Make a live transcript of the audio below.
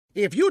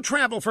If you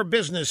travel for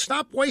business,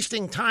 stop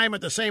wasting time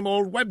at the same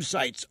old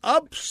websites.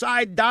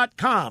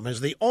 Upside.com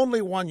is the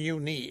only one you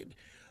need.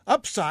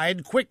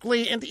 Upside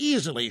quickly and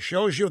easily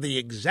shows you the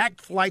exact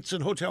flights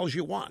and hotels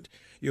you want.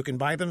 You can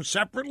buy them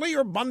separately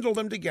or bundle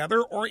them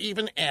together or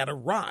even add a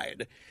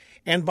ride.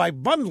 And by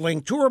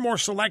bundling 2 or more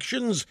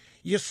selections,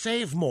 you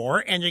save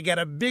more and you get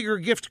a bigger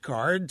gift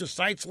card to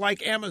sites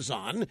like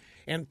Amazon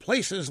and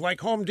places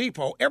like Home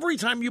Depot every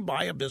time you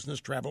buy a business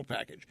travel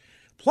package.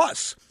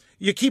 Plus,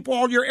 you keep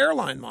all your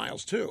airline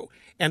miles, too.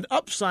 And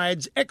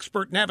Upside's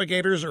expert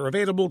navigators are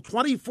available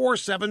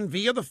 24/7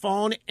 via the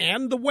phone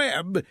and the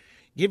web,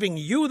 giving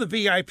you the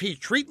VIP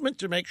treatment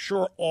to make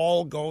sure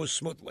all goes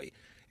smoothly.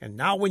 And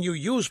now when you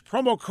use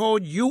promo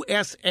code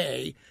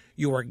USA,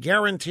 you are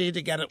guaranteed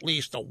to get at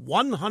least a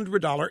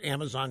 $100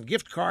 Amazon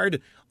gift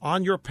card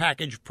on your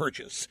package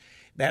purchase.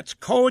 That's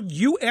code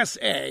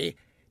USA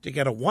to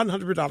get a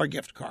 $100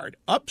 gift card.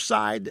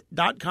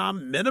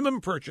 Upside.com,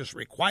 minimum purchase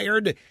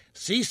required.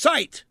 See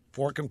site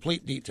for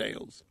complete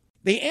details.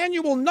 The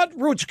annual Nut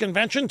Roots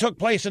Convention took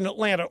place in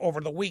Atlanta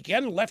over the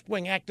weekend.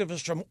 Left-wing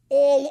activists from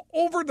all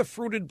over the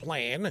fruited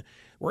plain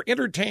were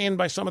entertained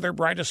by some of their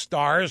brightest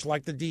stars,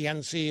 like the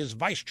DNC's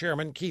Vice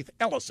Chairman Keith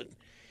Ellison.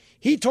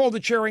 He told the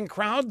cheering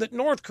crowd that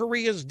North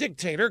Korea's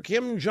dictator,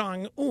 Kim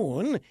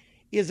Jong-un,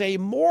 is a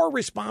more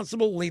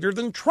responsible leader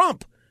than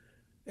Trump.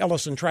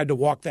 Ellison tried to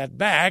walk that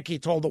back. He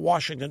told the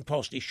Washington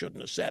Post he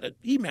shouldn't have said it.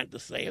 He meant to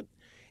say it,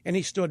 and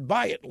he stood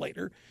by it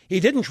later. He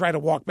didn't try to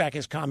walk back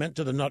his comment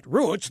to the Nut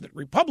Roots that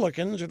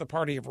Republicans are the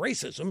party of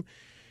racism.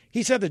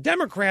 He said the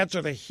Democrats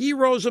are the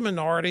heroes of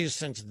minorities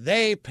since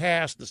they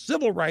passed the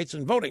Civil Rights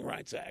and Voting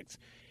Rights Acts.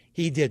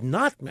 He did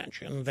not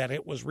mention that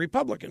it was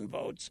Republican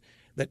votes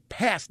that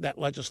passed that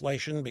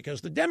legislation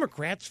because the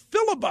Democrats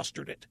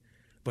filibustered it.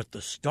 But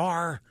the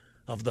star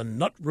of the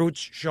Nut Roots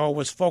show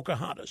was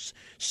Pocahontas,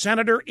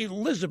 Senator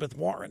Elizabeth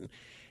Warren.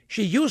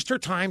 She used her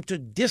time to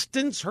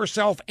distance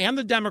herself and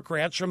the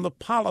Democrats from the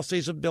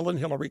policies of Bill and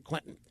Hillary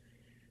Clinton.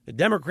 The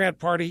Democrat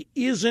Party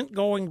isn't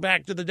going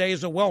back to the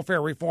days of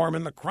welfare reform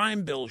and the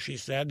crime bill, she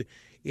said.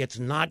 It's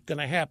not going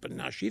to happen.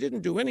 Now, she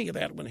didn't do any of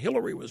that when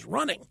Hillary was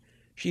running.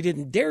 She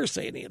didn't dare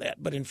say any of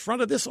that. But in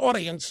front of this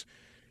audience,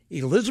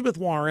 Elizabeth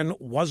Warren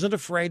wasn't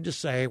afraid to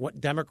say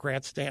what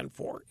Democrats stand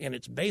for. And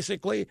it's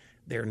basically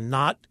they're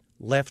not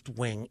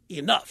left-wing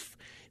enough.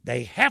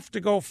 They have to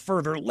go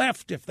further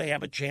left if they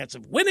have a chance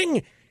of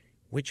winning,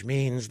 which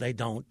means they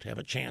don't have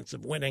a chance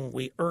of winning.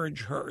 We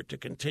urge her to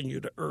continue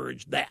to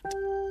urge that.